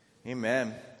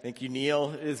Amen. Thank you,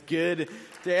 Neil. It is good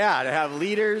to have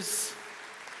leaders.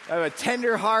 I have a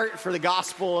tender heart for the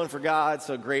gospel and for God,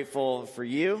 so grateful for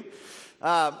you.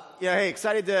 Hey,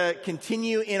 excited to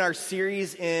continue in our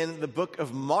series in the book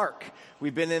of Mark.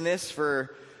 We've been in this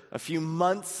for a few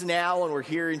months now, and we're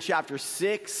here in chapter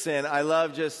 6, and I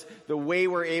love just the way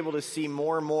we're able to see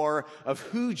more and more of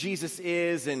who Jesus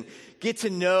is and get to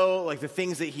know like the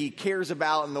things that he cares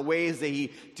about and the ways that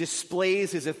he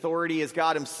displays his authority as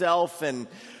God himself. And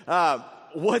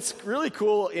what's really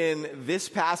cool in this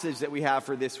passage that we have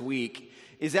for this week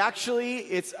is actually,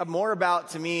 it's more about,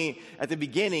 to me, at the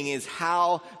beginning, is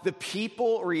how the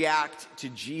people react to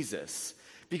Jesus.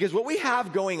 Because what we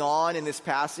have going on in this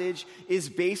passage is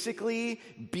basically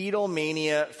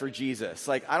Beatlemania for Jesus.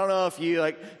 Like, I don't know if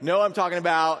you know what I'm talking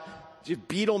about.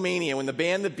 Beatlemania, when the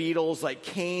band The Beatles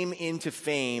came into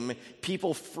fame,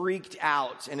 people freaked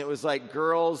out, and it was like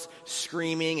girls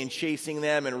screaming and chasing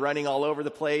them and running all over the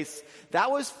place.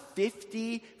 That was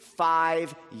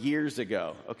 55 years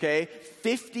ago, okay?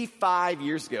 55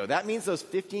 years ago. That means those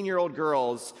 15-year-old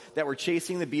girls that were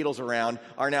chasing the Beatles around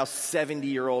are now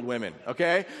 70-year-old women,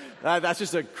 okay? That's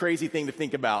just a crazy thing to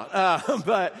think about.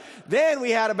 But then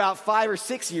we had about 5 or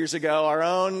 6 years ago our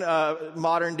own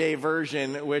modern-day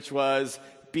version, which was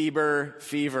Bieber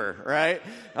fever, right?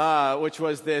 Which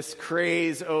was this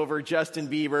craze over Justin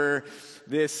Bieber,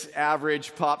 this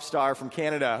average pop star from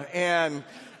Canada. And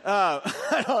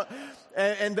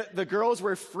the girls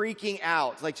were freaking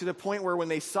out, to the point where when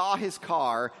they saw his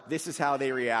car, this is how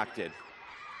they reacted.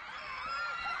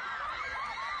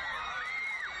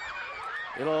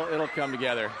 It'll come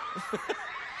together.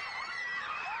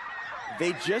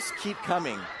 They just keep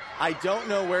coming. I don't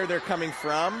know where they're coming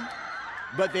from,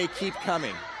 but they keep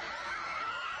coming.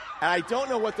 And I don't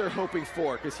know what they're hoping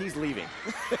for, because he's leaving.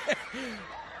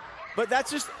 But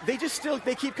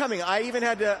they keep coming. I even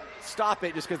had to stop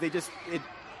it just because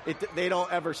they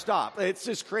don't ever stop. It's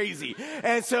just crazy.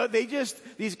 And so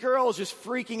these girls just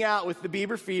freaking out with the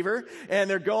Bieber fever, and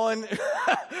they're going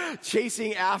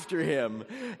chasing after him.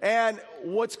 And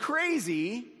what's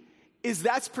crazy is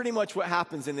that's pretty much what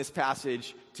happens in this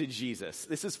passage to Jesus.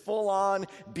 This is full-on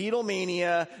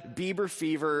Beatlemania, Bieber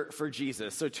fever for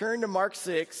Jesus. So turn to Mark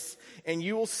 6, and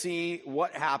you will see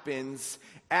what happens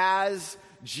as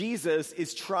Jesus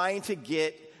is trying to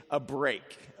get a break,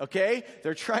 okay?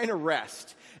 They're trying to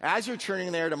rest. As you're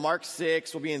turning there to Mark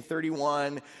 6, we'll be in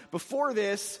 31. Before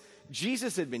this,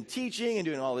 Jesus had been teaching and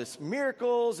doing all these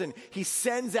miracles, and he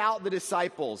sends out the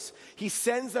disciples. He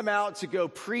sends them out to go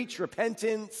preach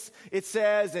repentance, it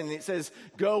says, and it says,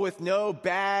 go with no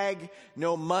bag,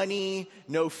 no money,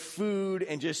 no food,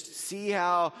 and just see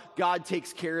how God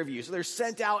takes care of you. So they're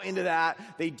sent out into that.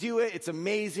 They do it. It's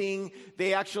amazing.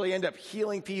 They actually end up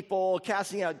healing people,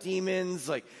 casting out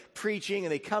demons, preaching,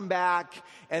 and they come back,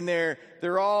 and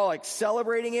they're all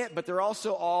celebrating it, but they're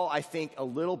also all, I think, a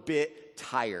little bit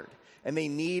tired. And they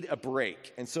need a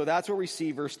break. And so that's where we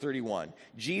see verse 31.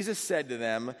 Jesus said to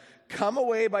them, "Come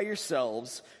away by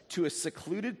yourselves to a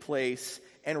secluded place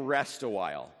and rest a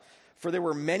while. For there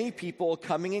were many people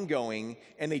coming and going,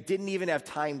 and they didn't even have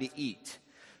time to eat."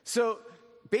 So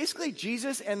basically,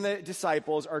 Jesus and the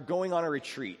disciples are going on a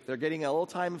retreat. They're getting a little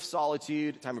time of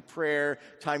solitude, time of prayer,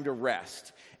 time to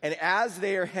rest. And as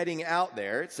they are heading out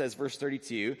there, it says, verse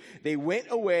 32, they went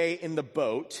away in the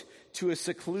boat to a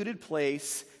secluded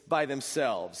place by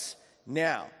themselves.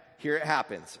 Now, here it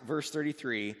happens. Verse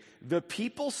 33, the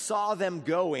people saw them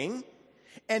going,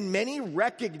 and many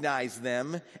recognized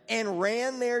them and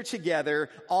ran there together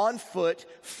on foot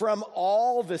from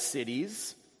all the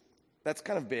cities. That's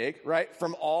kind of big, right?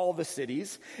 From all the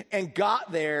cities, and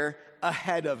got there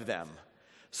ahead of them.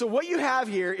 So what you have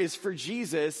here is, for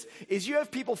Jesus, is you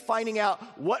have people finding out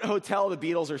what hotel the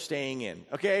Beatles are staying in,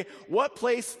 okay? What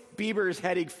place Bieber is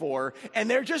heading for, and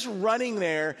they're just running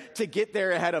there to get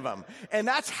there ahead of them. And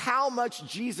that's how much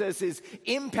Jesus is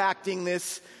impacting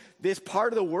this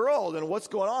part of the world and what's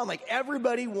going on.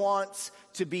 Everybody wants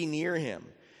to be near him.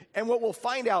 And what we'll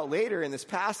find out later in this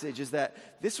passage is that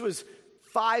this was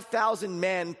 5,000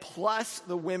 men plus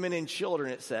the women and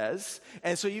children, it says.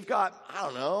 And so you've got,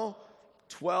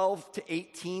 12 to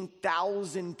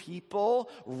 18,000 people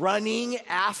running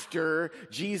after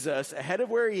Jesus ahead of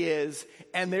where he is,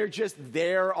 and they're just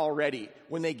there already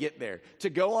when they get there. To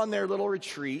go on their little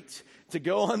retreat, to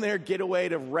go on their getaway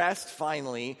to rest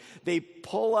finally, they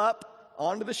pull up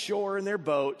onto the shore in their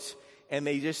boat, and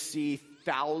they just see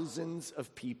thousands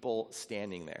of people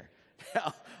standing there.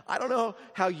 Now, I don't know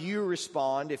how you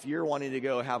respond if you're wanting to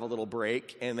go have a little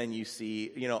break and then you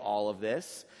see, all of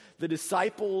this. The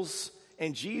disciples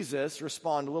and Jesus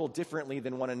respond a little differently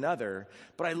than one another,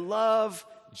 but I love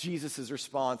Jesus'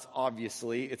 response,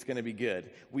 obviously, it's going to be good.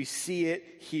 We see it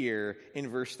here in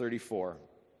verse 34.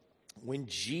 When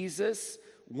Jesus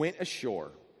went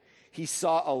ashore, he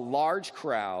saw a large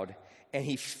crowd, and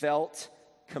he felt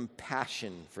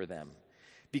compassion for them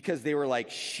because they were like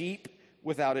sheep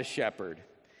without a shepherd.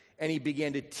 And he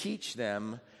began to teach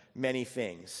them many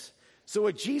things. So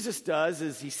what Jesus does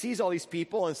is he sees all these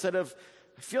people, instead of,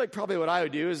 I feel like probably what I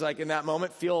would do is like in that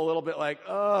moment feel a little bit like,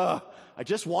 I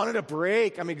just wanted a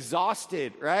break. I'm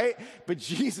exhausted, right? But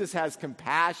Jesus has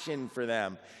compassion for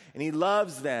them, and he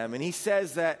loves them. And he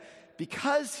says that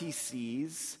because he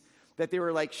sees that they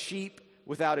were like sheep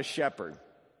without a shepherd.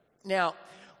 Now,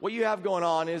 what you have going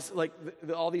on is like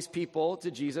all these people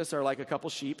to Jesus are like a couple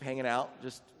sheep hanging out,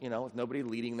 just, with nobody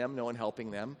leading them, no one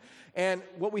helping them. And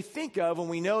what we think of when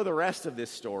we know the rest of this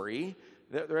story,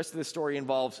 the rest of the story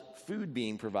involves food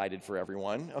being provided for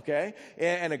everyone, okay?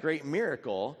 And a great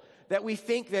miracle, that we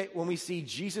think that when we see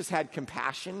Jesus had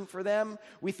compassion for them,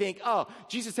 we think, oh,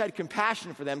 Jesus had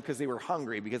compassion for them because they were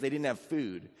hungry, because they didn't have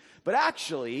food. But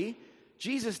actually,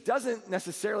 Jesus it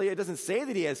doesn't say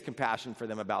that he has compassion for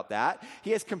them about that.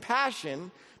 He has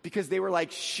compassion because they were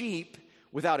like sheep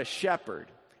without a shepherd.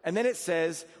 And then it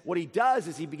says what he does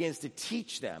is he begins to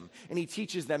teach them, and he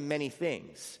teaches them many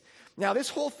things. Now, this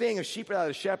whole thing of sheep without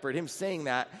a shepherd, him saying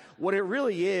that, what it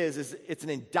really is it's an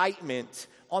indictment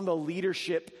on the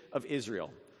leadership of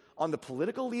Israel, on the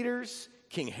political leaders.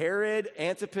 King Herod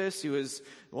Antipas, who is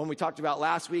the one we talked about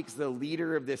last week, is the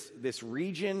leader of this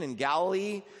region in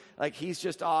Galilee. Like, he's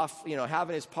just off,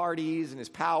 having his parties and his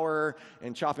power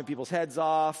and chopping people's heads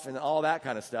off and all that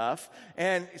kind of stuff.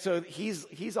 And so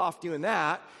he's off doing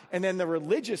that. And then the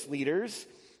religious leaders,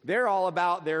 they're all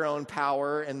about their own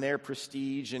power and their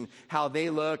prestige and how they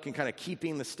look and kind of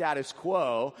keeping the status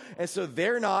quo. And so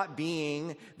they're not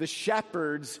being the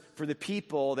shepherds for the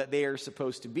people that they are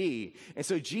supposed to be. And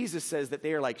so Jesus says that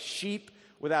they are like sheep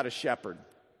without a shepherd.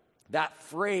 That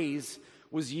phrase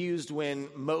was used when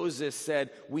Moses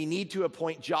said, we need to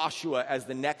appoint Joshua as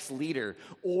the next leader,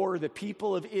 or the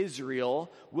people of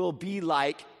Israel will be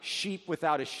like sheep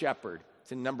without a shepherd.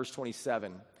 It's in Numbers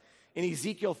 27. In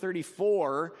Ezekiel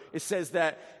 34, it says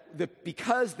that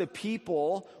because the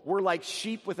people were like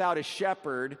sheep without a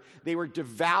shepherd, they were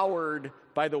devoured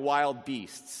by the wild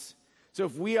beasts. So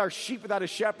if we are sheep without a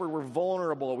shepherd, we're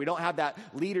vulnerable. We don't have that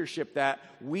leadership that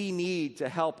we need to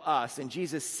help us. And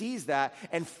Jesus sees that,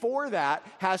 and for that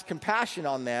has compassion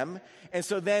on them. And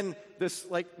so then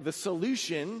the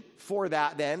solution for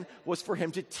that then was for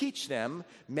him to teach them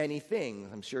many things.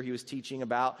 I'm sure he was teaching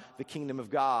about the kingdom of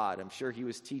God. I'm sure he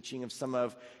was teaching of some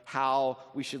of how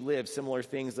we should live, similar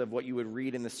things of what you would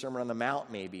read in the Sermon on the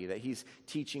Mount, maybe, that he's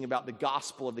teaching about the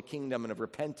gospel of the kingdom and of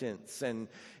repentance. And,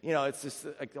 it's just,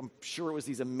 like, I'm sure it was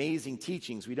these amazing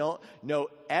teachings. We don't know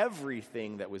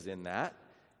everything that was in that.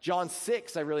 John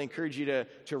 6, I really encourage you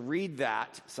to read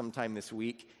that sometime this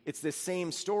week. It's the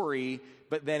same story,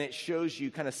 but then it shows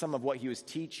you kind of some of what he was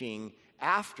teaching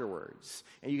afterwards.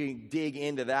 And you can dig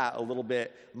into that a little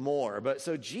bit more. But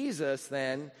so Jesus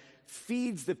then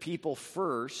feeds the people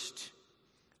first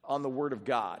on the word of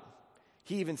God.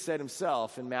 He even said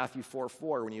himself in Matthew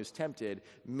 4:4 when he was tempted,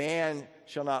 man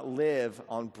shall not live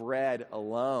on bread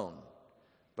alone,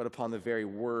 but upon the very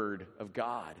word of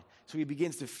God. So he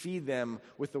begins to feed them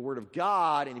with the word of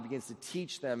God, and he begins to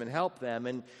teach them and help them,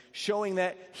 and showing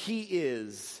that he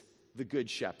is the good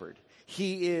shepherd.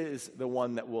 He is the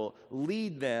one that will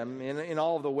lead them in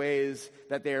all of the ways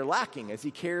that they are lacking, as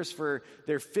he cares for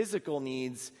their physical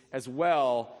needs as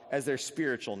well as their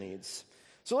spiritual needs.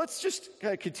 So let's just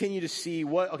kind of continue to see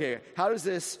how does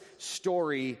this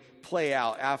story play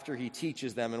out after he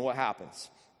teaches them, and what happens.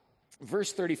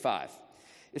 Verse 35,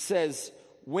 it says,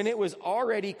 when it was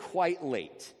already quite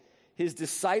late, his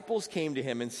disciples came to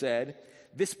him and said,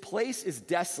 this place is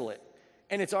desolate,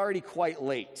 and it's already quite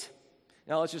late.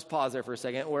 Now let's just pause there for a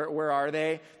second. Where are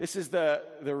they? This is the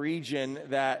region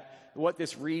what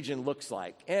this region looks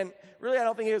like. And really, I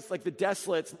don't think it's like the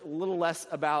desolate's a little less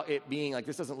about it being like,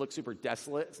 this doesn't look super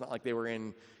desolate. It's not like they were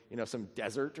in, some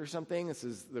desert or something. This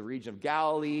is the region of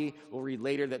Galilee. We'll read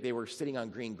later that they were sitting on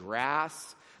green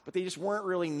grass, but they just weren't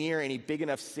really near any big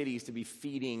enough cities to be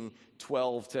feeding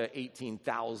 12 to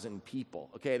 18,000 people.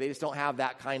 Okay, they just don't have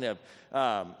that kind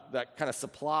of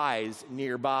supplies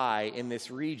nearby in this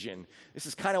region. This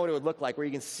is kind of what it would look like, where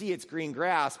you can see it's green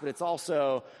grass, but it's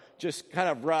also just kind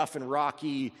of rough and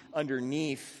rocky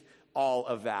underneath all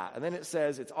of that. And then it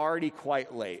says it's already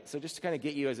quite late. So just to kind of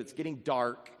get you, as it's getting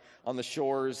dark on the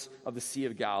shores of the Sea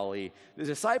of Galilee, the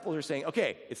disciples are saying,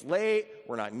 okay, it's late,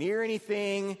 we're not near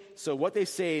anything. So what they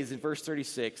say is in verse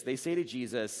 36, they say to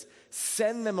Jesus,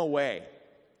 send them away,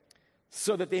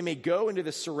 so that they may go into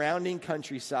the surrounding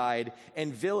countryside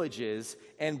and villages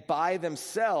and buy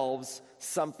themselves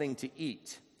something to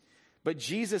eat. But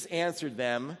Jesus answered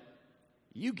them,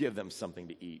 you give them something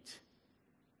to eat.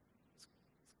 It's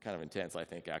kind of intense, I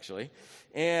think, actually.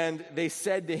 And they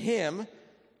said to him,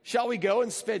 shall we go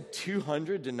and spend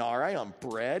 200 denarii on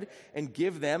bread and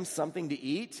give them something to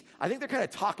eat? I think they're kind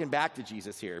of talking back to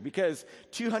Jesus here, because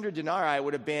 200 denarii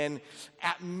would have been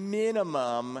at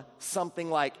minimum something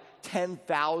like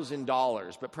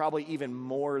 $10,000, but probably even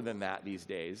more than that these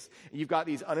days. You've got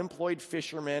these unemployed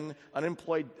fishermen,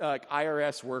 unemployed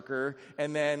IRS worker,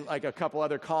 and then like a couple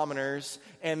other commoners,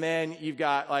 and then you've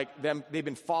got like them. They've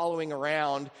been following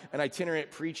around an itinerant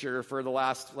preacher for the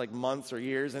last like months or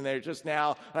years, and they're just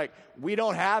now like, we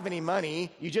don't have any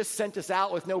money. You just sent us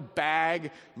out with no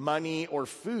bag, money, or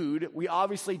food. We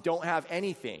obviously don't have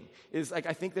anything. Is like,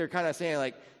 I think they're kind of saying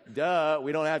like, duh,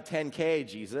 we don't have 10K,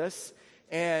 Jesus.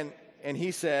 And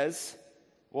he says,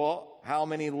 well, how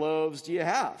many loaves do you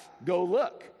have? Go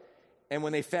look. And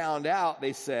when they found out,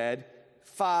 they said,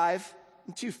 5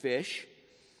 and 2 fish.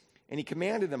 And he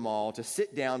commanded them all to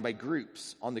sit down by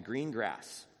groups on the green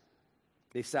grass.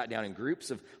 They sat down in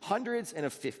groups of hundreds and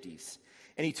of 50s.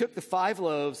 And he took the 5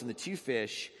 loaves and the 2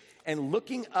 fish, and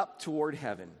looking up toward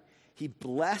heaven, he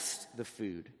blessed the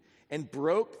food and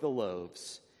broke the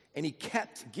loaves. And he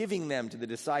kept giving them to the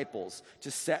disciples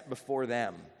to set before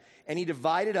them. And he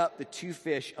divided up the 2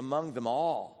 fish among them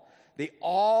all. They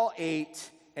all ate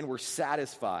and were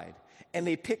satisfied. And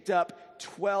they picked up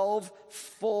 12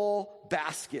 full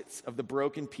baskets of the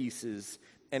broken pieces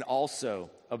and also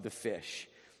of the fish.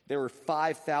 There were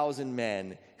 5,000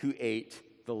 men who ate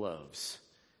the loaves.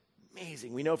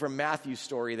 Amazing. We know from Matthew's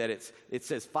story that it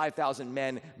says 5,000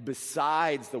 men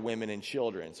besides the women and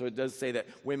children. So it does say that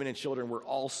women and children were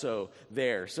also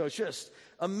there. So it's just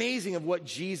amazing of what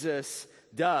Jesus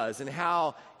does and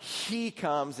how he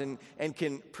comes and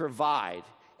can provide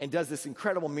and does this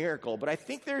incredible miracle. But I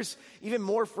think there's even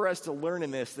more for us to learn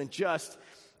in this than just,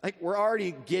 like, we're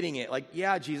already getting it. Like,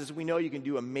 yeah, Jesus, we know you can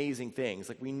do amazing things.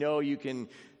 Like, we know you can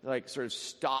like sort of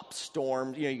stop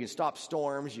storms. You know, you can stop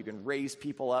storms. You can raise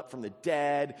people up from the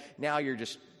dead. Now you're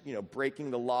just,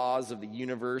 breaking the laws of the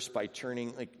universe by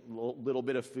turning like a little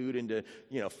bit of food into,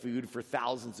 food for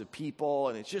thousands of people.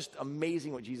 And it's just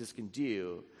amazing what Jesus can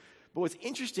do. But what's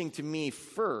interesting to me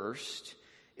first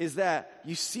is that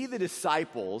you see the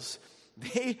disciples.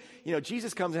 They,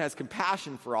 Jesus comes and has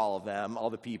compassion for all of them, all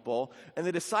the people. And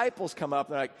the disciples come up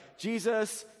and they're like,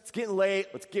 Jesus, it's getting late.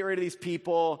 Let's get rid of these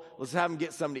people. Let's have them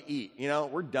get something to eat.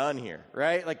 We're done here,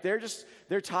 right? Like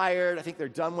they're tired. I think they're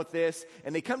done with this.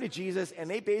 And they come to Jesus and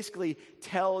they basically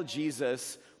tell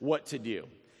Jesus what to do.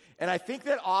 And I think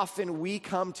that often we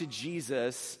come to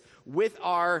Jesus with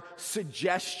our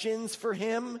suggestions for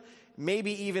him,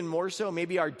 maybe even more so,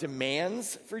 maybe our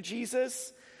demands for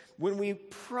Jesus, when we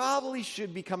probably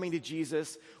should be coming to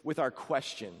Jesus with our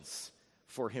questions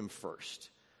for him first.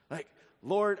 Like,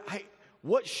 Lord,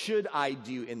 what should I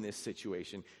do in this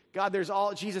situation? God, there's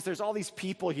all these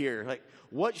people here. Like,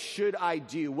 what should I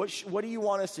do? What do you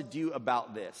want us to do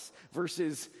about this?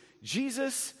 Versus,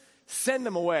 Jesus, send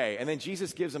them away. And then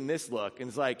Jesus gives them this look and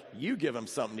is like, you give them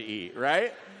something to eat,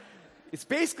 right? It's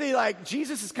basically like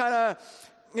Jesus is kind of,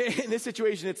 in this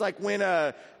situation, it's like when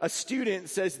a student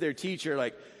says to their teacher,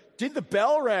 like, did the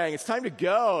bell rang? It's time to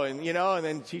go. And, and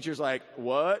then teacher's like,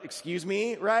 what? Excuse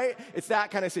me? Right? It's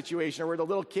that kind of situation where the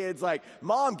little kid's like,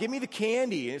 Mom, give me the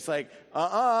candy. And it's like,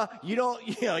 you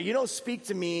don't speak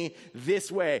to me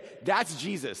this way. That's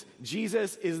Jesus.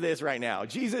 Jesus is this right now.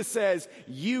 Jesus says,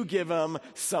 you give them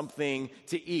something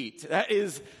to eat. That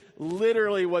is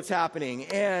literally what's happening.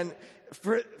 And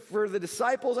for the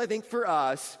disciples, I think for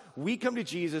us, we come to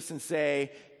Jesus and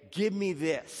say, give me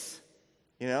this,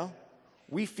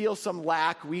 We feel some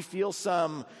lack. We feel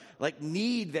some like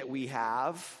need that we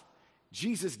have.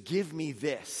 Jesus, give me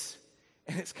this.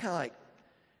 And it's kind of like,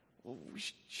 well,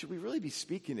 should we really be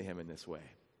speaking to him in this way?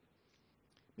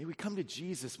 Maybe we come to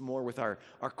Jesus more with our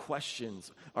questions,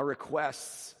 our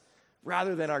requests,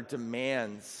 rather than our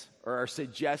demands or our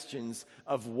suggestions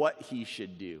of what he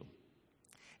should do.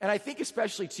 And I think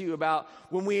especially, too, about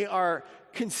when we are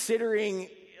considering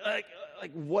like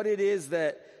what it is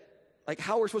that, like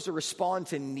how we're supposed to respond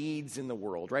to needs in the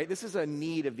world, right? This is a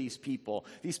need of these people.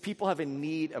 These people have a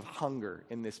need of hunger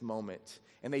in this moment,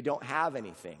 and they don't have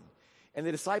anything. And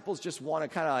the disciples just want to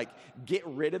kind of like get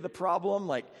rid of the problem.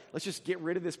 Like, let's just get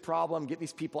rid of this problem, get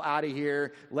these people out of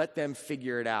here, let them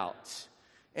figure it out.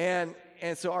 And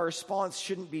so our response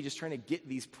shouldn't be just trying to get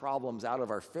these problems out of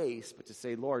our face, but to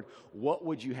say, Lord, what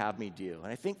would you have me do?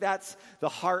 And I think that's the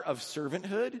heart of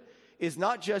servanthood, is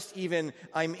not just even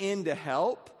I'm in to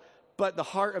help, but the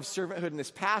heart of servanthood in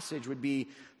this passage would be,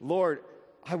 Lord,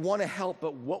 I want to help,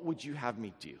 but what would you have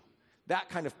me do? That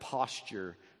kind of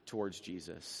posture towards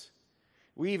Jesus.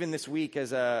 We even this week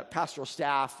as a pastoral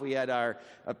staff, we had a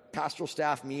pastoral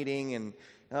staff meeting, and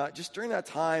just during that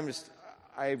time,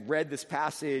 I read this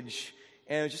passage,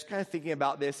 and I was just kind of thinking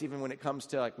about this even when it comes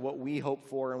to like what we hope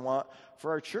for and want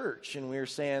for our church. And we were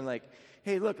saying like,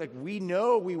 hey, look, like we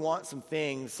know we want some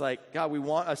things. Like, God, we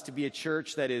want us to be a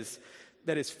church that is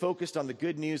focused on the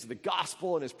good news of the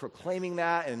gospel and is proclaiming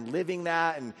that and living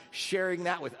that and sharing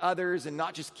that with others and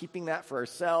not just keeping that for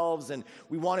ourselves. And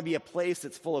we want to be a place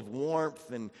that's full of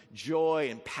warmth and joy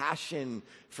and passion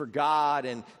for God,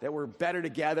 and that we're better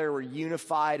together, we're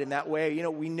unified in that way. You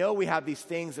know we have these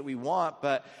things that we want,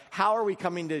 but how are we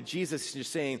coming to Jesus and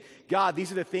just saying, God,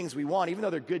 these are the things we want, even though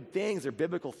they're good things, they're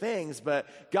biblical things, but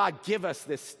God, give us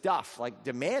this stuff, like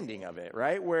demanding of it,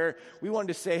 right? Where we wanted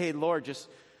to say, hey, Lord, just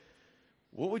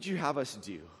what would you have us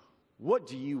do? What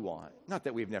do you want? Not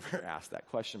that we've never asked that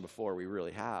question before, we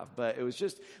really have, but it was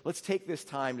just, let's take this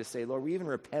time to say, Lord, we even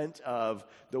repent of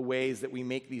the ways that we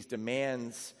make these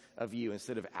demands of you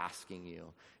instead of asking you.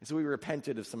 And so we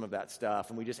repented of some of that stuff,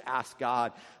 and we just asked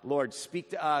God, Lord,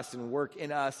 speak to us and work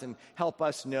in us and help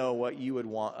us know what you would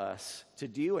want us to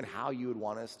do and how you would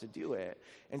want us to do it.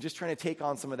 And just trying to take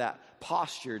on some of that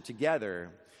posture together.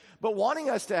 But wanting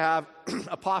us to have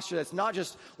a posture that's not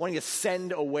just wanting to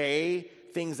send away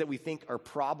things that we think are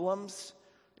problems.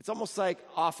 It's almost like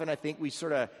often I think we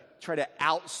sort of try to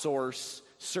outsource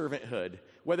servanthood,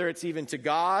 whether it's even to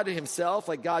God himself,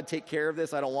 like God, take care of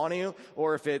this, I don't want to,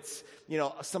 or if it's,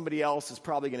 somebody else is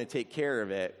probably going to take care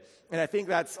of it. And I think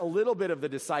that's a little bit of the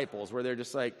disciples where they're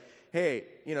just like, hey,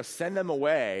 send them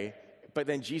away. But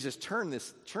then Jesus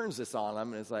turns this on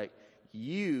them and is like,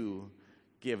 you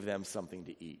give them something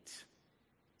to eat.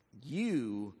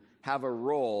 You have a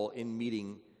role in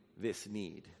meeting this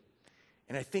need.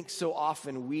 And I think so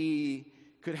often we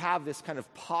could have this kind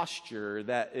of posture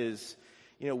that is,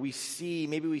 we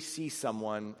see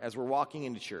someone as we're walking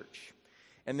into church,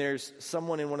 and there's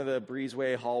someone in one of the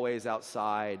breezeway hallways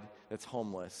outside that's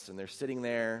homeless, and they're sitting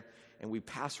there, and we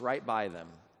pass right by them,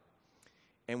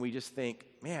 and we just think,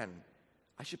 man,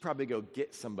 I should probably go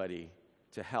get somebody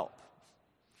to help.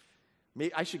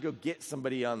 Maybe I should go get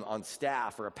somebody on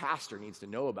staff, or a pastor needs to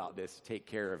know about this to take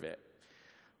care of it.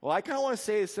 Well, I kind of want to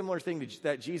say a similar thing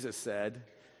that Jesus said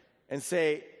and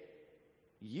say,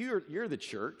 you're the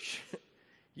church.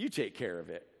 You take care of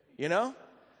it,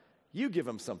 You give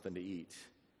them something to eat.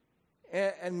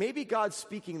 And maybe God's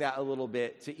speaking that a little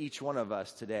bit to each one of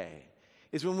us today,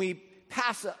 is when we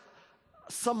pass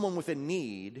someone with a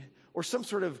need or some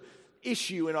sort of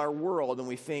issue in our world and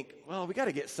we think, well, we got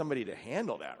to get somebody to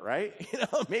handle that, right?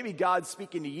 Maybe God's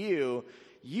speaking to you,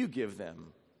 you give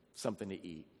them something to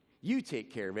eat. You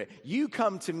take care of it. You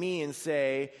come to me and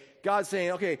say, God's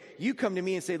saying, okay, you come to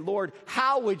me and say, Lord,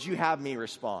 how would you have me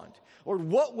respond? Or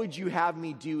what would you have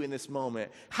me do in this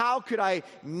moment? How could I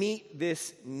meet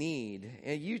this need?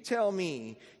 And you tell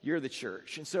me you're the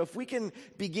church. And so if we can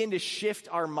begin to shift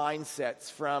our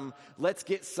mindsets from let's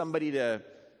get somebody to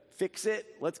fix it,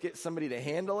 let's get somebody to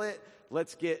handle it,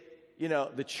 let's get,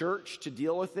 the church to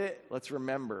deal with it, let's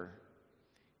remember,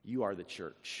 you are the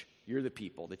church. You're the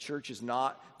people. The church is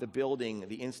not the building,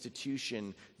 the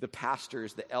institution, the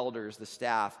pastors, the elders, the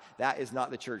staff. That is not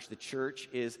the church. The church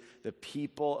is the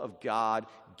people of God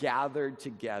gathered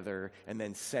together and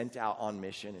then sent out on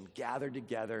mission, and gathered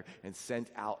together and sent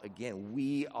out again.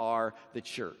 We are the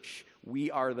church.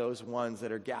 We are those ones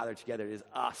that are gathered together. It is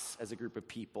us as a group of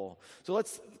people. So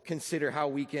let's consider how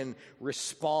we can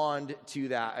respond to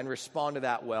that and respond to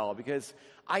that well. Because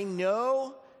I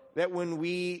know that when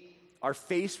we are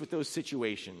faced with those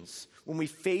situations, when we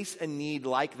face a need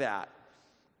like that,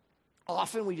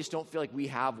 often we just don't feel like we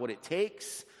have what it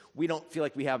takes. We don't feel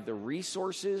like we have the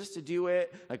resources to do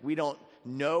it. Like we don't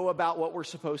know about what we're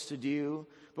supposed to do.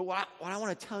 But what I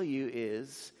want to tell you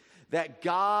is that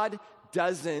God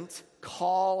doesn't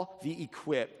call the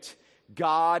equipped.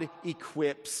 God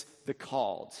equips the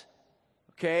called.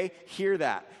 Okay? Hear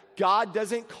that. God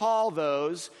doesn't call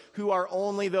those who are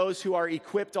only those who are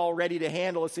equipped already to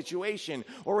handle a situation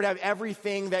or would have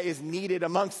everything that is needed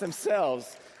amongst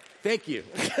themselves. Thank you.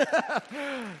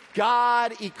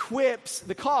 God equips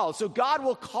the called. So God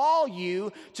will call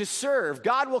you to serve.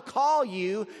 God will call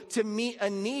you to meet a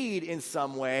need in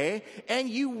some way, and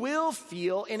you will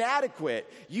feel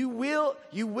inadequate. You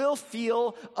will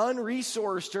feel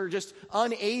unresourced or just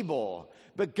unable.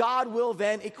 But God will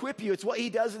then equip you. It's what he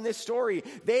does in this story.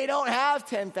 They don't have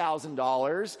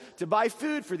 $10,000 to buy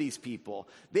food for these people.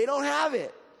 They don't have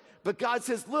it. But God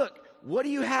says, look, What do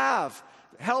you have?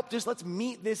 Help, just let's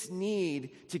meet this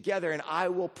need together and I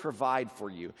will provide for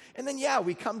you. And then,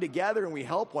 we come together and we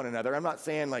help one another. I'm not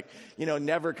saying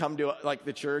never come to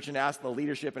the church and ask the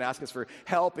leadership and ask us for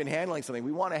help in handling something.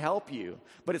 We want to help you,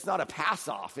 but it's not a pass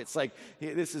off. It's like,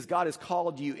 God has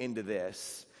called you into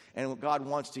this. And God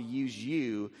wants to use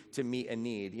you to meet a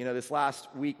need. This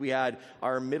last week we had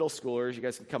our middle schoolers. You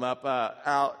guys can come up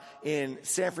out in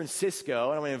San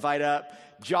Francisco. And I'm going to invite up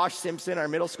Josh Simpson, our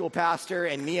middle school pastor,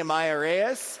 and Nehemiah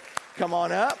Reyes. Come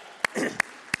on up.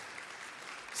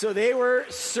 So they were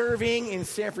serving in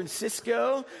San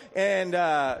Francisco. And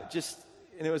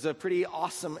it was a pretty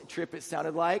awesome trip, it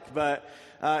sounded like. But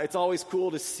it's always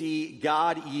cool to see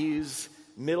God use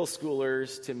middle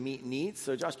schoolers to meet needs.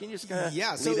 So Josh, can you just kind of lead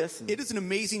us? It is an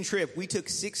amazing trip. We took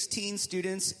 16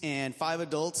 students and 5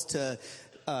 adults to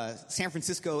San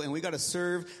Francisco, and we got to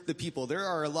serve the people. There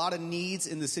are a lot of needs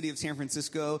in the city of San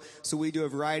Francisco, so we do a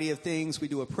variety of things. We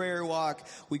do a prayer walk.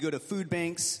 We go to food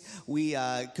banks. We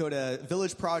go to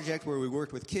Village Project, where we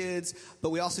work with kids. But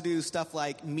we also do stuff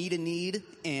like Meet a Need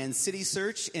and City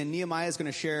Search, and Nehemiah is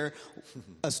going to share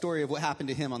a story of what happened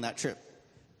to him on that trip.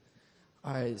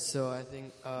 All right, so I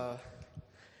think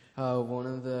one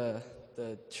of the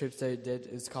trips that I did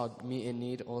is called Meet and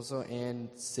Need also, and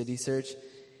City Search,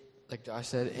 like Josh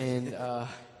said. And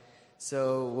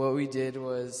so what we did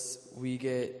was we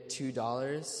get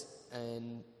 $2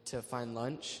 and to find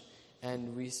lunch,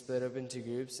 and we split up into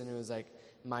groups, and it was like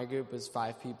my group was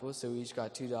 5 people, so we each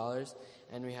got $2,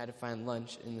 and we had to find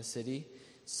lunch in the city.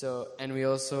 So, and we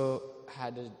also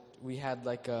we had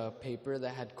like a paper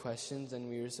that had questions, and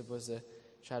we were supposed to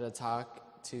try to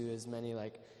talk to as many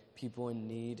people in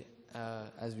need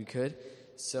as we could.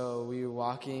 So we were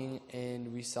walking,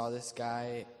 and we saw this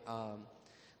guy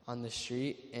on the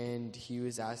street, and he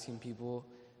was asking people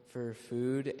for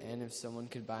food and if someone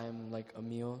could buy him a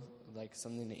meal,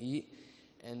 something to eat.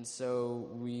 And so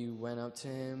we went up to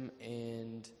him,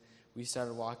 and we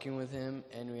started walking with him,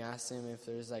 and we asked him if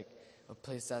there's a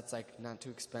place that's not too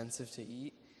expensive to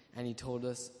eat. And he told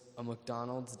us a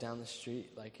McDonald's down the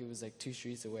street, it was 2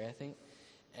 streets away, I think.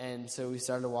 And so we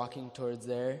started walking towards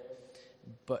there.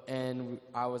 And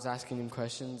I was asking him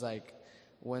questions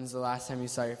when's the last time you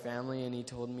saw your family? And he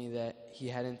told me that he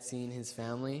hadn't seen his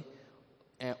family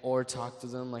or talked to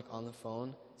them on the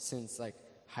phone since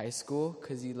high school,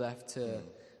 because he left to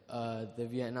the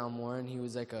Vietnam War, and he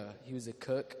was a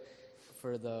cook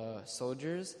for the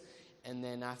soldiers. And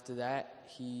then after that,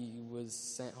 he was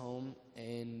sent home,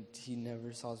 and he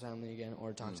never saw his family again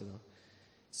or talked to them.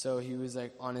 So he was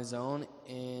on his own,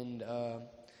 and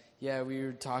we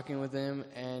were talking with him,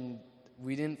 and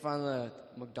we didn't find the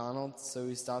McDonald's, so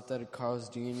we stopped at a Carl's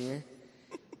Jr.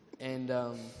 And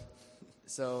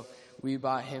so we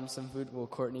bought him some food. Well,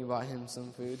 Courtney bought him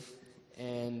some food,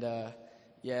 and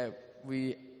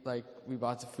we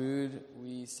bought the food.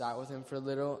 We sat with him for a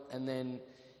little, and then.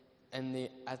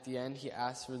 At the end, he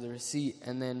asked for the receipt,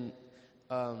 and then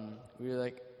we were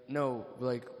like, no,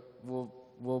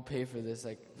 we'll pay for this,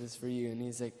 this for you. And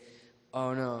he's like,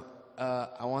 oh no,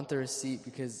 I want the receipt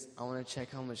because I want to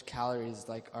check how much calories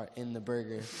are in the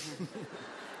burger.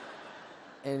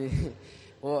 And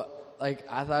I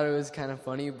thought it was kind of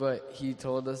funny, but he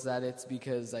told us that it's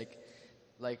because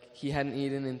he hadn't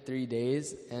eaten in 3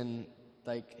 days, and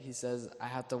he says, I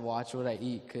have to watch what I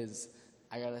eat because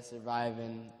I gotta survive,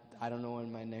 and I don't know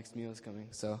when my next meal is coming.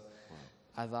 So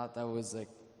I thought that was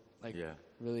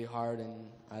really hard, and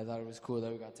I thought it was cool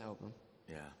that we got to help him.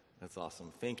 Yeah, that's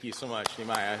awesome. Thank you so much,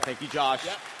 Nehemiah. Thank you, Josh.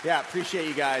 Yep. Yeah, appreciate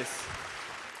you guys.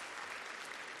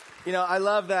 I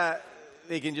love that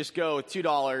they can just go with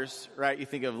 $2, right? You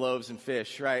think of loaves and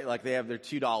fish, right? They have their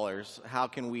 $2. How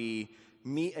can we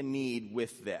meet a need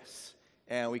with this?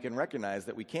 And we can recognize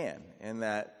that we can, and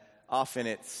that often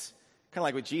it's kind of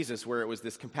like with Jesus, where it was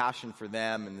this compassion for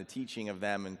them and the teaching of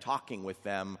them and talking with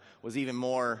them was even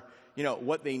more,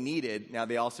 what they needed. Now,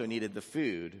 they also needed the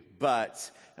food,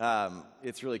 but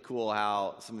it's really cool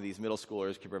how some of these middle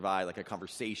schoolers could provide a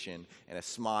conversation and a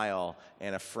smile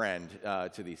and a friend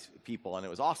to these people, and it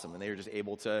was awesome, and they were just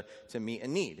able to meet a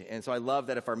need. And so I love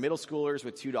that if our middle schoolers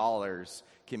with $2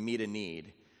 can meet a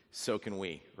need, so can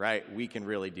we, right? We can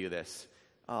really do this.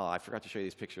 Oh, I forgot to show you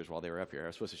these pictures while they were up here. I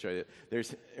was supposed to show you.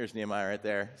 There's Nehemiah right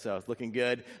there, so it's looking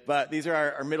good. But these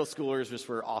are our middle schoolers, just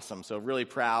were awesome. So really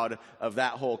proud of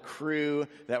that whole crew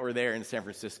that were there in San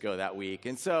Francisco that week.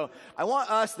 And so I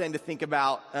want us then to think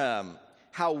about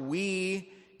how we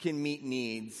can meet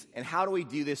needs, and how do we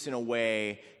do this in a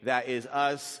way that is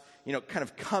us, kind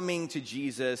of coming to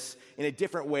Jesus in a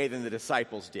different way than the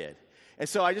disciples did. And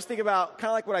so I just think about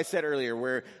kind of like what I said earlier,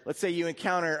 where let's say you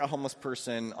encounter a homeless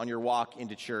person on your walk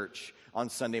into church on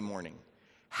Sunday morning.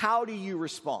 How do you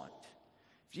respond?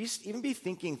 If you just even be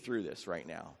thinking through this right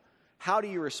now, how do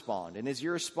you respond? And is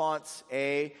your response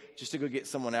A, just to go get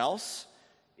someone else?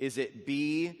 Is it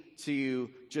B, to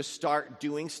just start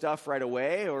doing stuff right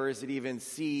away? Or is it even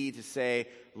C, to say,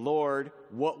 Lord,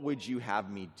 what would you have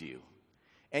me do?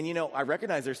 And I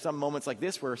recognize there's some moments like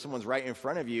this where someone's right in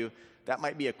front of you. That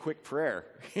might be a quick prayer,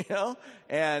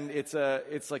 And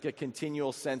it's like a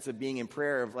continual sense of being in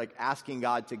prayer, of like asking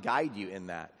God to guide you in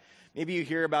that. Maybe you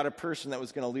hear about a person that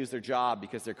was going to lose their job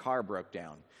because their car broke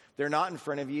down. They're not in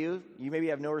front of you. You maybe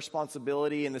have no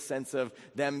responsibility in the sense of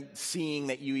them seeing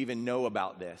that you even know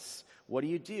about this. What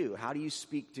do? How do you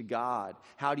speak to God?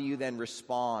 How do you then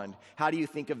respond? How do you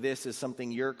think of this as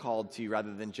something you're called to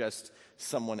rather than just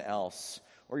someone else?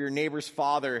 Or your neighbor's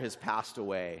father has passed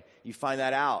away. You find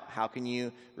that out. How can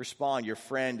you respond? Your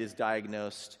friend is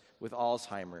diagnosed with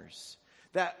Alzheimer's.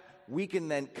 That we can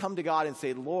then come to God and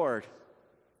say, Lord,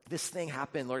 this thing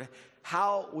happened. Lord,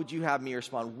 how would you have me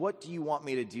respond? What do you want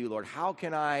me to do, Lord? How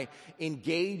can I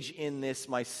engage in this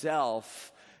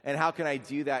myself? And how can I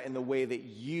do that in the way that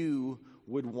you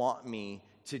would want me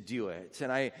to do it?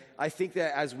 And I think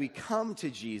that as we come to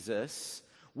Jesus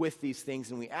with these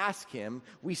things and we ask him,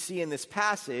 we see in this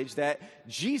passage that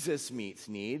Jesus meets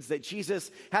needs, that Jesus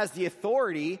has the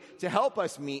authority to help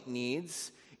us meet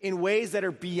needs in ways that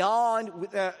are beyond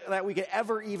that we could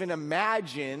ever even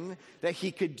imagine that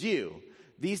he could do.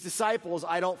 These disciples,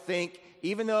 I don't think,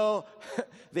 even though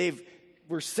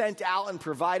were sent out and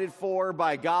provided for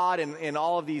by God and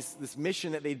all of this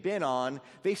mission that they'd been on,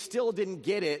 they still didn't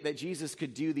get it that Jesus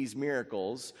could do these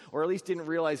miracles, or at least didn't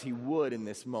realize he would in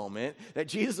this moment, that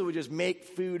Jesus would just make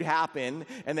food happen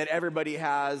and that everybody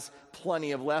has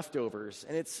plenty of leftovers.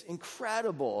 And it's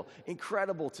incredible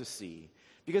to see.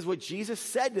 Because what Jesus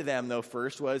said to them, though,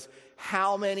 first was,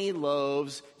 how many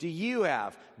loaves do you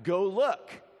have? Go look.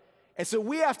 And so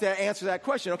we have to answer that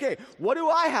question. Okay, what do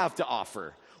I have to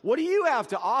offer? What do you have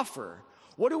to offer?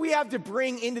 What do we have to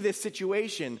bring into this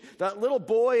situation? That little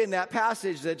boy in that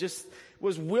passage that just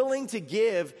was willing to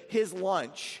give his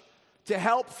lunch to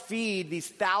help feed these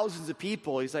thousands of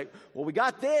people. He's like, well, we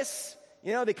got this.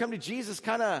 They come to Jesus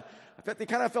I bet they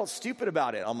kind of felt stupid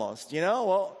about it almost,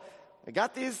 Well, I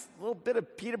got these little bit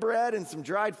of pita bread and some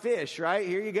dried fish, right?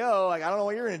 Here you go. I don't know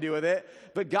what you're going to do with it.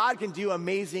 But God can do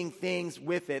amazing things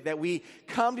with it, that we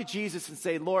come to Jesus and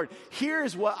say, Lord,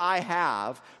 here's what I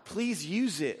have. Please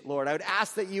use it, Lord. I would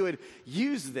ask that you would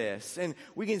use this. And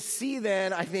we can see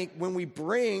then, I think, when we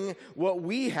bring what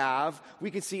we have, we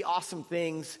can see awesome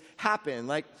things happen.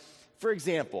 Like, for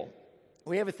example,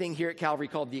 we have a thing here at Calvary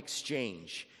called the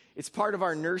Exchange. It's part of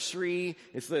our nursery.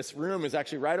 This room is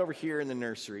actually right over here in the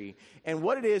nursery. And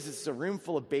what it is, it's a room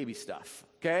full of baby stuff,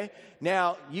 okay?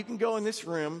 Now, you can go in this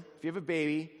room, if you have a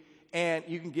baby, and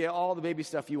you can get all the baby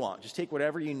stuff you want. Just take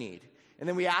whatever you need. And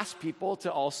then we ask people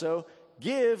to also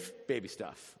give baby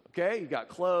stuff, okay? You got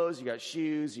clothes, you got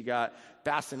shoes, you got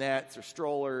bassinets or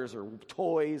strollers or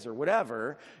toys or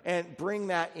whatever, and bring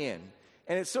that in.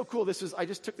 And it's so cool. I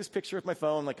just took this picture with my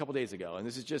phone like a couple days ago. And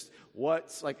this is just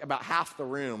what's like about half the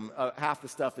room, half the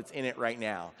stuff that's in it right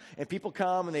now. And people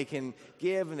come and they can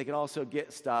give and they can also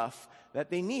get stuff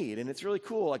that they need. And it's really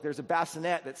cool. Like there's a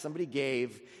bassinet that somebody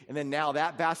gave. And then now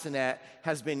that bassinet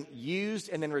has been used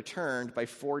and then returned by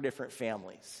 4 different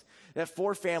families. That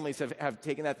 4 families have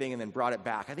taken that thing and then brought it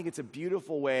back. I think it's a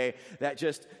beautiful way that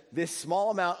just this small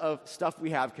amount of stuff we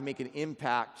have can make an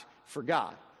impact for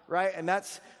God. Right? And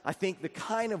that's, I think, the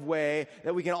kind of way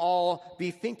that we can all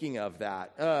be thinking of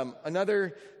that.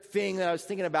 Another thing that I was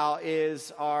thinking about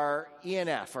is our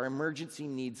ENF, our Emergency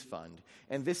Needs Fund.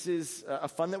 And this is a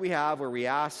fund that we have where we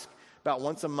ask about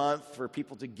once a month for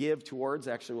people to give towards.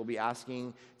 Actually, we'll be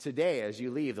asking today as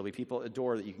you leave. There'll be people at the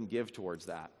door that you can give towards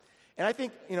that. And I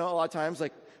think, a lot of times,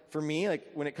 like, for me,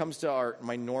 like when it comes to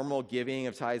my normal giving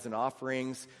of tithes and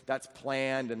offerings, that's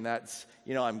planned and that's,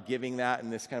 I'm giving that in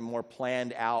this kind of more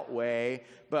planned out way.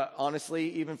 But honestly,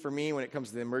 even for me, when it comes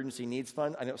to the Emergency Needs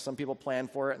Fund, I know some people plan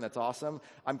for it and that's awesome.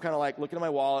 I'm kind of like looking at my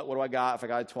wallet. What do I got? If I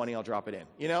got a 20, I'll drop it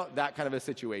in. That kind of a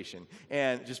situation.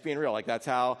 And just being real, like that's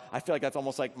how I feel like that's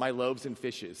almost like my loaves and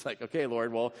fishes. Like, okay,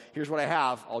 Lord, well, here's what I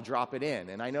have. I'll drop it in.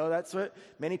 And I know that's what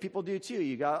many people do too.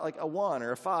 You got like a 1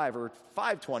 or a 5 or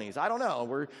 5 20s. I don't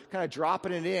know. kind of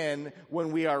dropping it in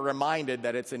when we are reminded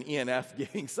that it's an ENF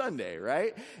Giving Sunday,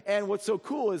 right? And what's so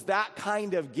cool is that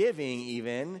kind of giving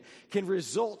even can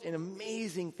result in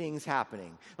amazing things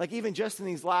happening. Like even just in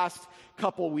these last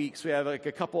couple weeks, we have like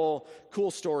a couple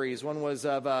cool stories. One was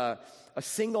of a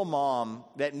single mom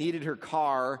that needed her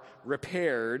car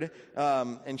repaired,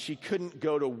 and she couldn't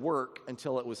go to work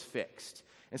until it was fixed.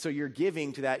 And so you're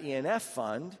giving to that ENF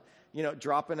fund,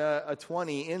 dropping a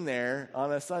 20 in there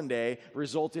on a Sunday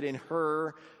resulted in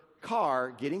her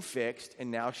car getting fixed,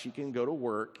 and now she can go to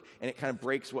work, and it kind of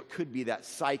breaks what could be that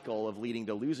cycle of leading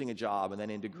to losing a job and then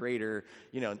into greater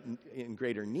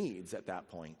needs at that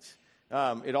point.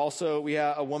 We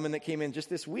had a woman that came in just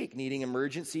this week needing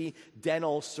emergency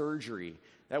dental surgery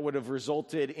that would have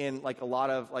resulted in like a lot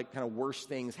of like kind of worse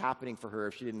things happening for her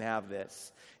if she didn't have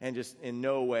this, and just in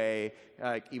no way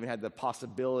even had the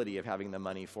possibility of having the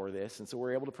money for this. And so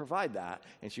we're able to provide that,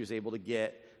 and she was able to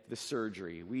get the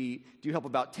surgery. We do help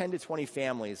about 10 to 20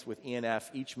 families with ENF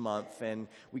each month, and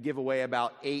we give away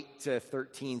about $8,000 to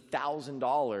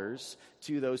 $13,000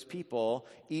 to those people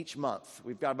each month.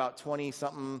 We've got about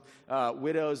 20-something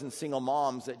widows and single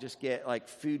moms that just get like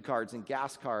food cards and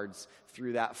gas cards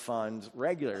through that fund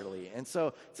regularly. And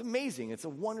so it's amazing. It's a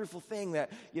wonderful thing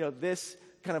that, this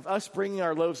kind of us bringing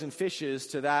our loaves and fishes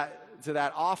to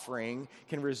that offering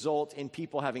can result in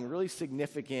people having really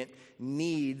significant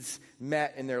needs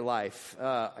met in their life.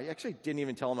 I actually didn't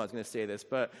even tell him I was going to say this,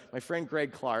 but my friend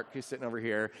Greg Clark, who's sitting over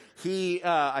here,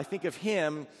 I think of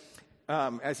him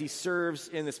as he serves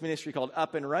in this ministry called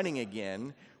Up and Running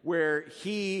Again, where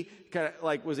he kind of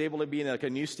like was able to be in like a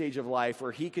new stage of life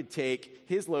where he could take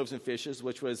his loaves and fishes,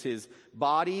 which was his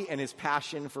body and his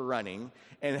passion for running,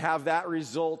 and have that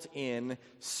result in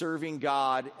serving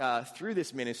God through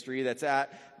this ministry that's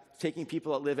taking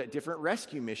people that live at different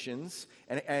rescue missions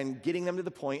and getting them to the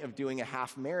point of doing a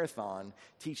half marathon,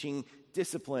 teaching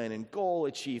discipline and goal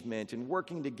achievement and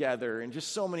working together and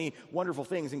just so many wonderful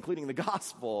things, including the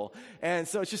gospel. And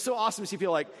so it's just so awesome to see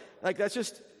people like that's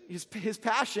just his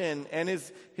passion and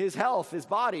his health, his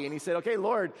body. And he said, okay,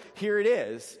 Lord, here it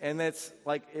is. And that's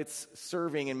like, it's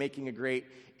serving and making a great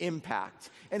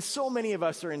impact. And so many of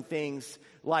us are in things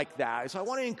like that. So I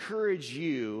want to encourage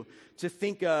you to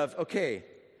think of, okay,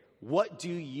 what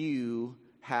do you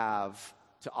have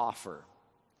to offer?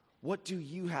 What do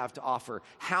you have to offer?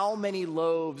 How many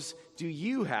loaves do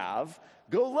you have?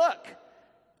 Go look.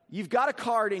 You've got a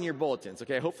card in your bulletins,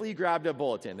 okay? Hopefully you grabbed a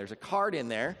bulletin. There's a card in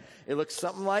there. It looks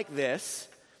something like this.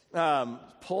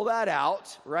 Pull that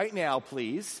out right now,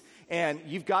 please. And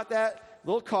you've got that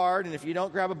little card, and if you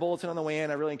don't grab a bulletin on the way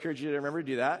in, I really encourage you to remember to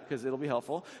do that because it'll be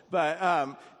helpful.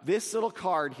 But this little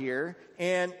card here,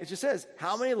 and it just says,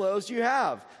 how many loaves do you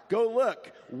have? Go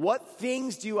look. What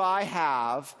things do I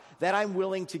have that I'm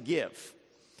willing to give?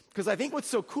 Because I think what's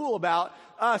so cool about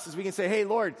us is we can say, hey,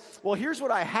 Lord, well, here's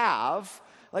what I have.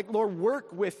 Like, Lord,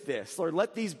 work with this. Lord,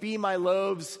 let these be my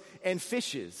loaves and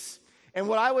fishes. And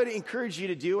what I would encourage you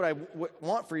to do, what I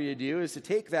want for you to do, is to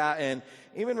take that and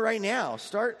even right now,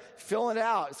 start filling it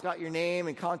out. It's got your name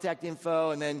and contact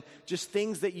info, and then just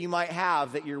things that you might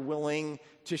have that you're willing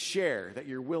to share, that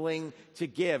you're willing to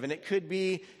give. And it could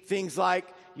be things like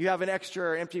you have an extra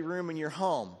or empty room in your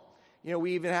home.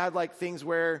 We even had like things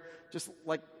where just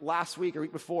like last week or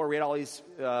week before, we had all these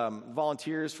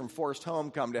volunteers from Forest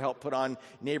Home come to help put on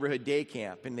neighborhood day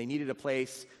camp, and they needed a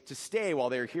place to stay while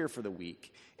they were here for the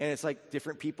week. And it's like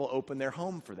different people open their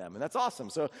home for them, and that's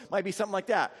awesome. So it might be something like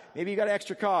that. Maybe you got an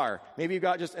extra car. Maybe you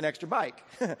got just an extra bike.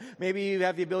 Maybe you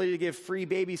have the ability to give free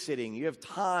babysitting. You have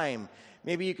time.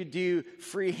 Maybe you could do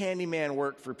free handyman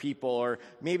work for people, or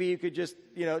maybe you could just,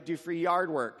 do free yard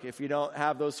work if you don't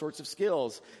have those sorts of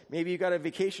skills. Maybe you got a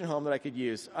vacation home that I could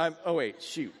use.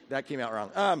 That came out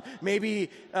wrong.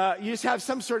 Maybe you just have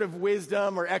some sort of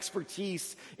wisdom or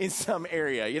expertise in some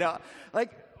area,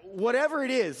 like whatever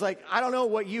it is. Like, I don't know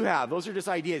what you have. Those are just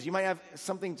ideas. You might have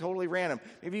something totally random.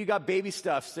 Maybe you got baby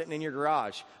stuff sitting in your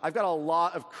garage. I've got a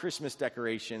lot of Christmas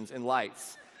decorations and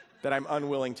lights that I'm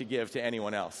unwilling to give to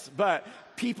anyone else. But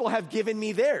people have given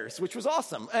me theirs, which was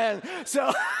awesome. And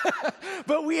so,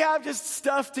 but we have just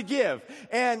stuff to give.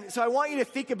 And so I want you to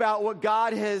think about what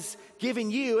God has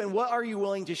given you and what are you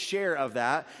willing to share of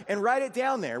that, and write it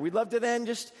down there. We'd love to then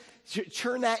just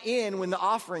churn that in when the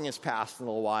offering is passed in a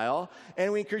little while.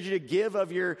 And we encourage you to give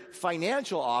of your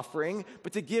financial offering,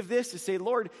 but to give this, to say,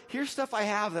 Lord, here's stuff I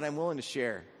have that I'm willing to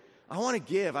share. I want to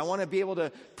give. I want to be able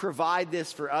to provide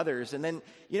this for others. And then,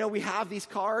 we have these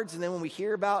cards, and then when we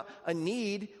hear about a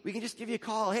need, we can just give you a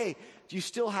call. Hey, do you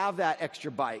still have that extra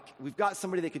bike? We've got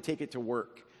somebody that could take it to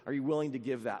work. Are you willing to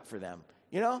give that for them?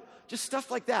 Just stuff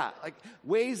like that, like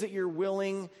ways that you're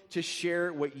willing to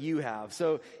share what you have.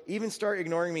 So even start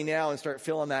ignoring me now and start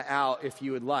filling that out if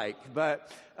you would like.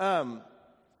 But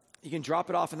you can drop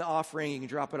it off in the offering. You can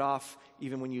drop it off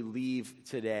even when you leave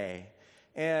today.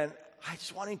 And I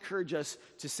just want to encourage us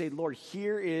to say, Lord,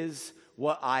 here is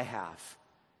what I have.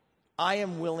 I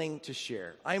am willing to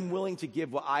share. I am willing to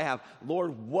give what I have.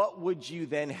 Lord, what would you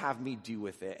then have me do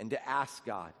with it? And to ask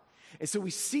God. And so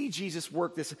we see Jesus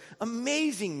work this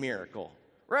amazing miracle,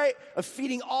 right? Of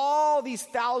feeding all these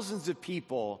thousands of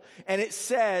people. And it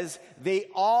says they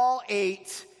all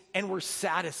ate and were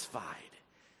satisfied.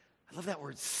 I love that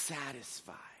word,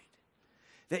 satisfied.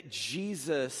 That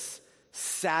Jesus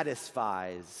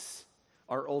satisfies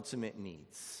our ultimate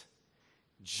needs.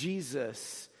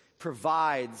 Jesus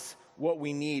provides what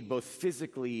we need both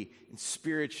physically and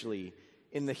spiritually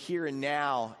in the here and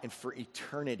now and for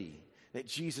eternity. That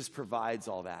Jesus provides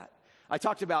all that. I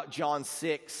talked about John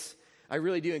 6. I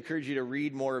really do encourage you to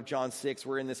read more of John 6.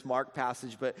 We're in this Mark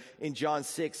passage, but in John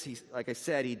 6, like I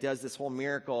said, he does this whole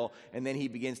miracle, and then he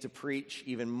begins to preach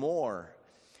even more.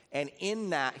 And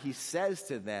in that, he says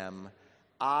to them,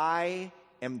 I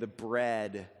am the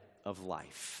bread of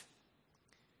life.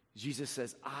 Jesus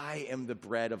says, I am the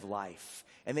bread of life.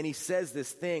 And then he says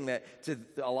this thing that to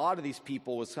a lot of these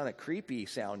people was kind of creepy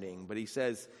sounding, but he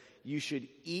says, you should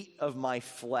eat of my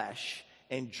flesh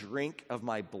and drink of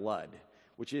my blood,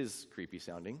 which is creepy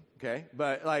sounding, okay?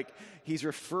 But he's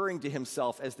referring to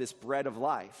himself as this bread of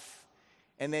life.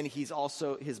 And then he's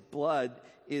also, his blood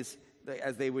is,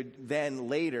 as they would then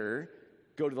later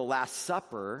go to the Last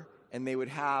Supper, and they would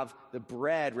have the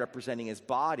bread representing his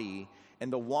body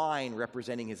and the wine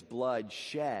representing his blood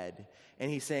shed.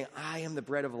 And he's saying, I am the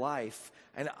bread of life,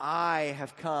 and I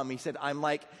have come. He said, I'm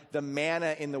like the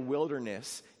manna in the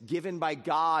wilderness given by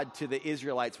God to the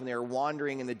Israelites when they were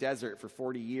wandering in the desert for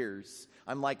 40 years.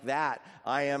 I'm like that.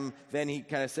 I am, then he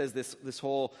kind of says this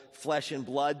whole flesh and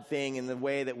blood thing in the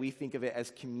way that we think of it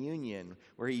as communion,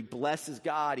 where he blesses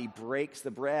God, he breaks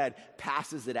the bread,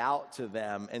 passes it out to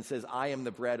them, and says, I am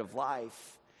the bread of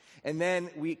life. And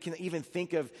then we can even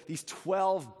think of these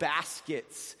 12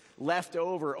 baskets left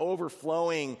over,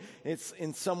 overflowing. It's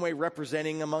in some way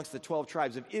representing amongst the 12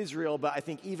 tribes of Israel, but I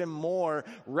think even more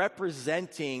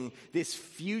representing this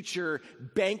future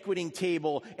banqueting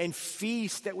table and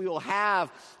feast that we will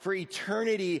have for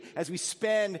eternity as we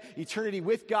spend eternity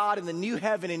with God in the new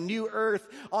heaven and new earth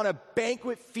on a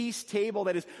banquet feast table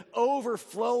that is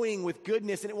overflowing with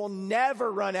goodness, and it will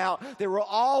never run out. There will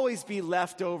always be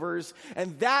leftovers,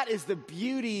 and that is the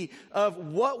beauty of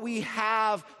what we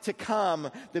have to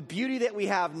come, the beauty that we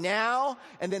have now,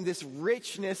 and then this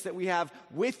richness that we have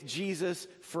with Jesus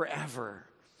forever.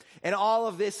 And all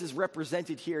of this is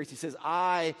represented here as he says,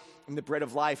 I am the bread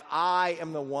of life. I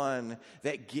am the one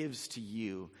that gives to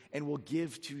you and will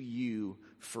give to you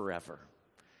forever.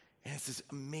 And it's this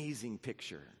amazing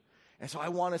picture. And so I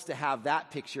want us to have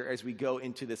that picture as we go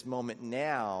into this moment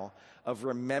now of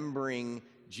remembering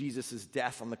Jesus'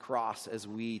 death on the cross as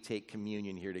we take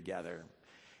communion here together.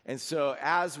 And so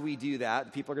as we do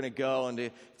that, people are going to go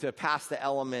and to pass the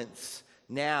elements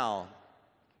now.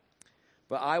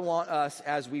 But I want us,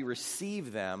 as we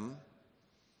receive them,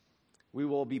 we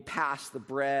will be passed the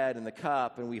bread and the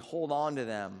cup, and we hold on to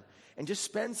them and just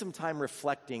spend some time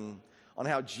reflecting on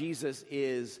how Jesus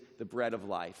is the bread of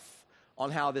life, on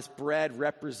how this bread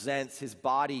represents his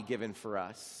body given for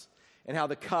us, and how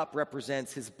the cup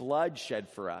represents his blood shed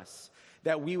for us,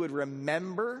 that we would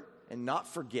remember and not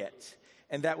forget,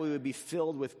 and that we would be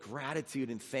filled with gratitude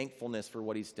and thankfulness for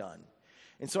what he's done.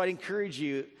 And so I'd encourage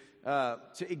you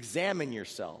to examine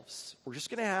yourselves. We're just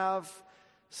going to have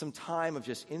some time of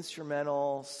just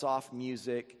instrumental, soft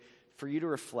music for you to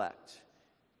reflect.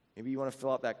 Maybe you want to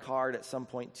fill out that card at some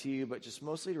point too, but just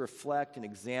mostly to reflect and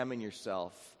examine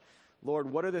yourself.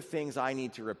 Lord, what are the things I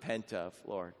need to repent of,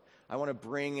 Lord? I want to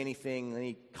bring anything,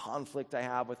 any conflict I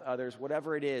have with others,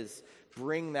 whatever it is,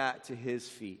 bring that to his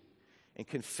feet and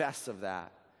confess of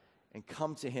that and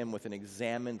come to him with an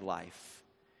examined life.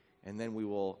 And then we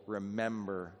will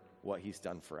remember what he's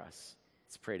done for us.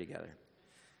 Let's pray together.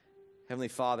 Heavenly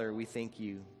Father, we thank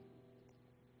you.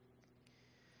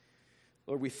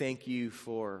 Lord, we thank you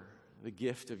for the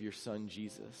gift of your Son,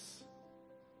 Jesus.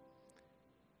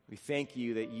 We thank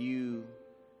you that you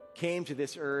came to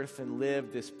this earth and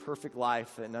lived this perfect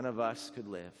life that none of us could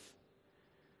live.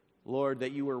 Lord,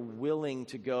 that you were willing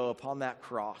to go upon that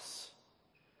cross,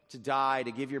 to die,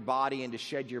 to give your body, and to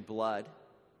shed your blood.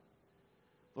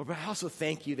 Lord, but I also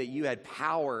thank you that you had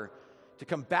power to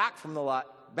come back from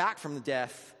the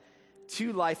death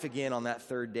to life again on that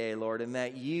third day, Lord, and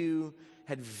that you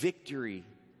had victory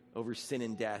over sin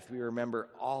and death. We remember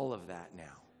all of that now.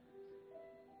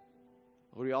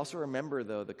 Lord, we also remember,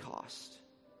 though, the cost,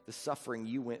 the suffering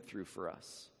you went through for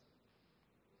us.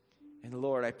 And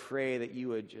Lord, I pray that you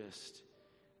would just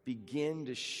begin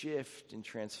to shift and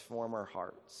transform our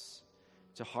hearts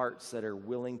to hearts that are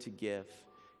willing to give,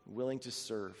 willing to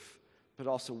serve, but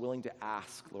also willing to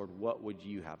ask, Lord, what would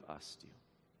you have us do?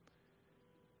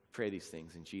 Pray these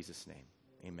things in Jesus' name.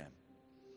 Amen.